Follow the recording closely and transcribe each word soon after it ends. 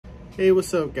Hey,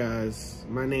 what's up, guys?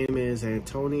 My name is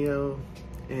Antonio,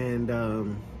 and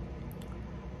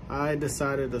I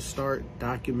decided to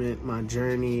document my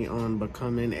journey on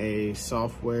becoming a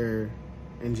software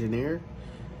engineer.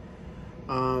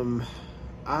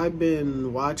 I've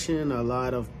been watching a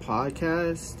lot of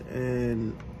podcasts,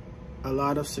 and a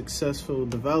lot of successful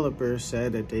developers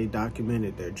said that they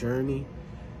documented their journey,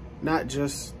 not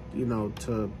just,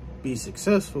 to be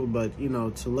successful, but,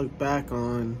 to look back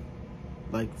on,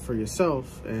 like, for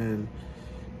yourself, and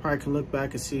probably can look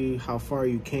back and see how far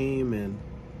you came. And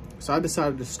so I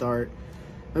decided to start.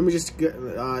 Let me just get,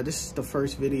 this is the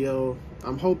first video.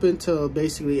 I'm hoping to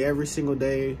basically every single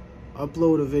day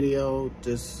upload a video,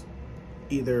 just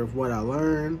either of what I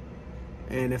learned,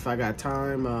 and if I got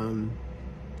time,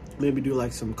 maybe do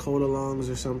like some code alongs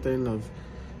or something of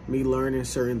me learning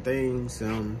certain things.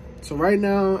 So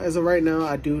as of right now,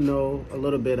 I do know a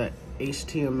little bit of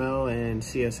HTML and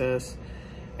CSS,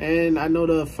 and I know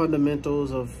the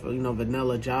fundamentals of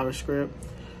vanilla JavaScript.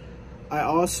 I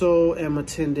also am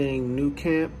attending New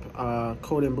Camp,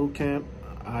 Coding Bootcamp.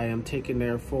 I am taking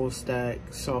their full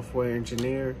stack software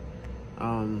engineer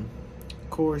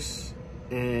course,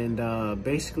 and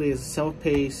basically it's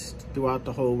self-paced throughout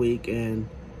the whole week. And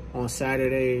on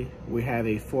Saturday we have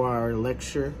a 4-hour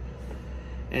lecture,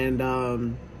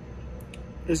 and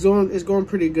it's going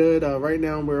pretty good. Right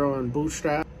now we're on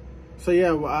Bootstrap. So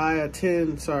yeah, I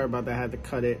attend. Sorry about that, I had to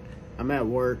cut it. I'm at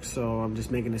work, so I'm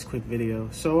just making this quick video.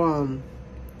 So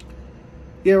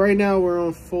yeah, right now we're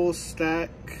on full stack.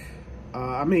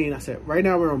 Right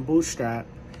now we're on Bootstrap,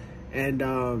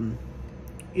 and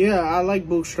yeah, I like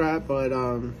Bootstrap, but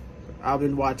I've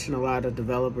been watching a lot of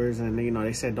developers, and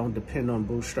they said don't depend on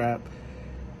Bootstrap.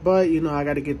 But I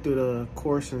got to get through the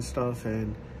course and stuff,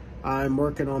 and I'm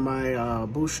working on my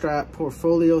Bootstrap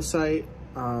portfolio site,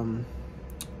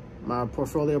 my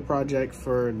portfolio project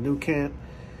for New Camp.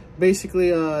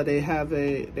 Basically, they have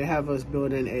us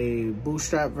building a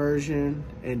Bootstrap version,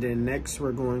 and then next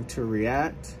we're going to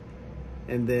React,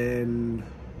 and then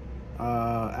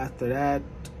after that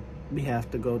we have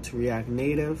to go to React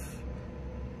Native,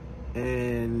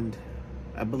 and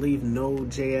I believe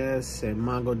Node.js and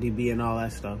MongoDB and all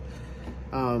that stuff.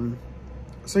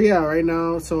 So yeah, right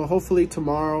now, so hopefully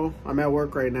tomorrow, I'm at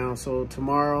work right now, so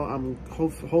tomorrow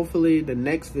hopefully the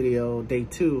next video, day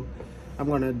 2, I'm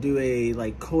gonna do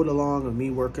a code along of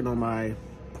me working on my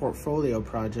portfolio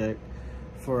project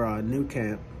for New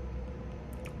Camp.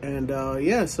 And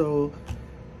yeah, so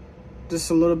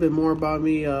just a little bit more about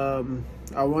me. I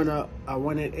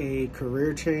wanted a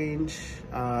career change.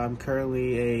 I'm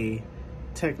currently a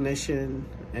technician,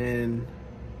 and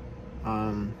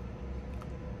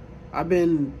I've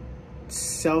been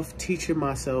self-teaching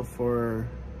myself for,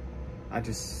 I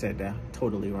just said that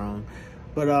totally wrong,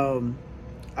 but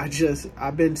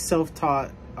I've been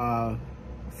self-taught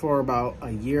for about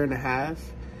a year and a half.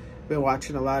 Been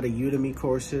watching a lot of Udemy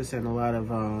courses and a lot of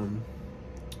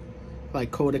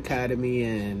Code Academy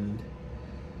and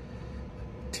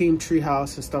Team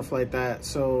Treehouse and stuff like that.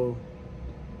 So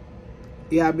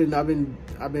yeah, I've been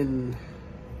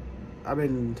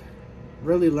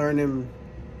really learning,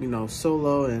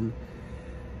 solo. And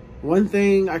one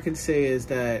thing I can say is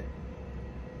that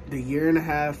the year and a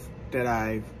half that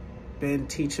I've been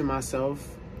teaching myself,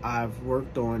 I've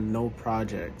worked on no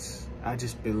projects. I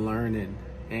just been learning,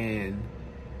 and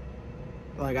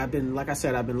like I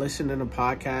said, I've been listening to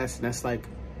podcasts, and that's like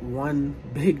one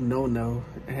big no-no.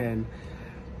 And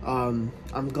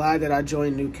I'm glad that I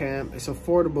joined New Camp. It's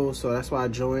affordable, so that's why I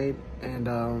joined,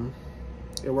 and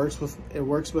it works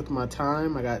with my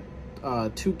time. I got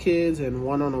 2 kids and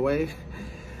 1 on the way,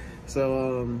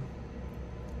 so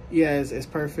yeah, it's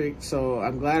perfect. So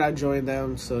I'm glad I joined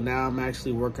them. So now I'm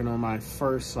actually working on my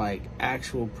first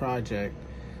actual project.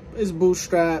 It's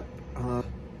Bootstrap,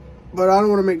 but I don't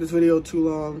want to make this video too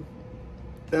long.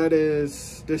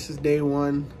 This is day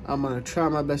 1. I'm gonna try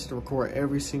my best to record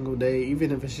every single day,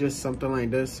 even if it's just something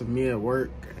like this of me at work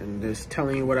and just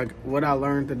telling you what I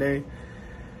learned today.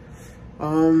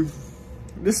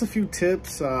 Just a few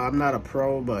tips. I'm not a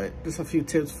pro, but just a few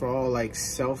tips for all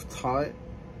self-taught.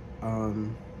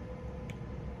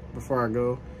 Before I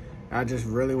go, I just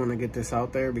really want to get this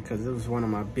out there because it was one of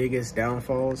my biggest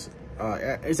downfalls.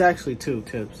 It's actually 2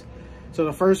 tips. So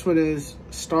the first one is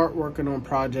start working on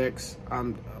projects.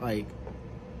 I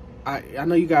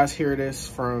know you guys hear this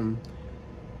from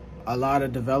a lot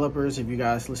of developers if you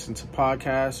guys listen to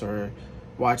podcasts or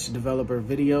watch developer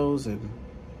videos, and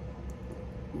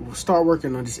start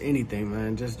working on just anything,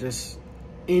 man. Just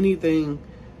anything.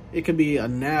 It could be a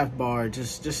nav bar.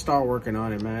 Just start working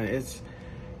on it, man.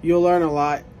 You'll learn a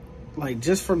lot like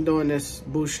just from doing this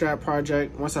bootstrap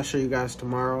project, once I show you guys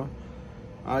tomorrow,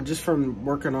 just from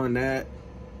working on that,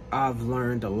 I've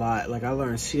learned a lot. Like, I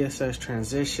learned CSS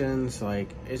transitions.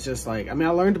 Like, it's just like, I mean,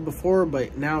 I learned it before,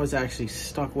 but now it's actually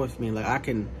stuck with me. Like, I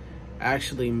can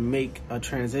actually make a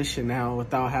transition now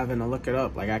without having to look it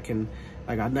up. Like, I can,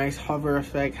 like, a nice hover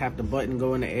effect, have the button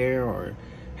go in the air, or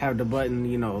have the button,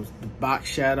 you know, the box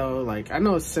shadow. Like, I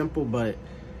know it's simple, but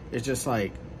it's just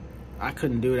like, I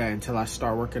couldn't do that until I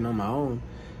start working on my own.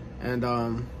 And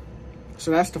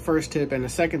so that's the first tip. And the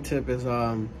second tip is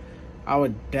I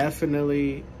would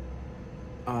definitely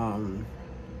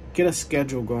get a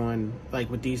schedule going, like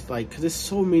with these, like, because it's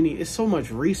so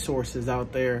much resources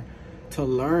out there to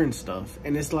learn stuff.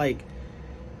 And it's like,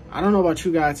 I don't know about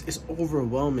you guys, it's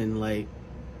overwhelming. Like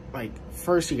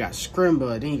first you got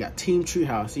Scrimba, then you got Team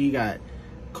Treehouse, then you got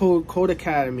Code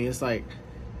Academy. It's like,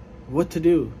 what to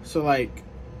do? So like,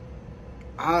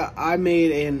 I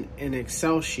made an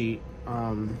Excel sheet.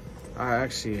 I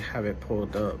actually have it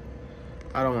pulled up.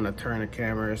 I don't want to turn the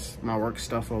camera, it's my work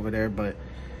stuff over there, but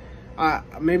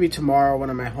maybe tomorrow when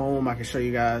I'm at home I can show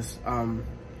you guys.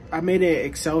 I made an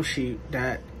Excel sheet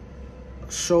that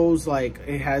shows, like,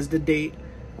 it has the date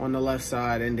on the left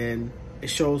side, and then it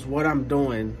shows what I'm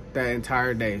doing that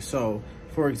entire day. So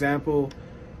for example,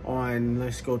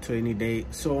 let's go to any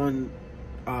date. So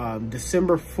on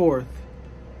December 4th,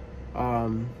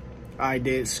 I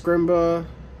did Scrimba,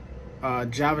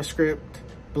 JavaScript,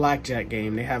 Blackjack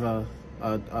game. They have a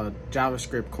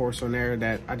JavaScript course on there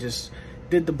that I just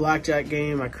did the Blackjack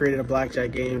game. I created a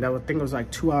Blackjack game that I think was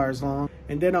like 2 hours long.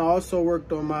 And then I also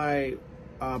worked on my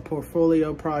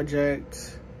portfolio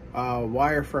project,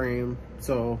 wireframe.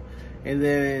 So, and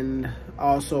then I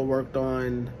also worked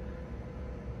on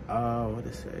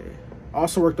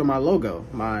also worked on my logo,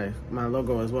 my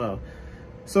logo as well.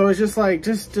 So it's just like,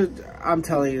 I'm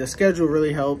telling you, the schedule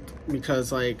really helped,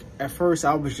 because like at first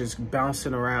I was just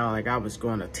bouncing around. Like, I was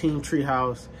going to Team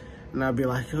Treehouse, and I'd be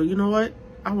like, oh, you know what?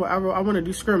 I want to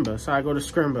do Scrimba. So I go to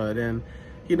Scrimba, then,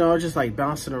 you know, just like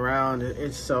bouncing around.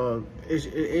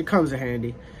 It comes in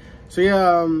handy. So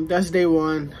yeah, that's day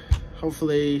one.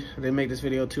 Hopefully I didn't make this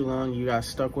video too long. You guys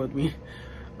stuck with me.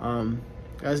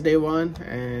 That's day one,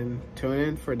 and tune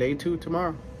in for day two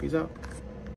tomorrow. Peace out.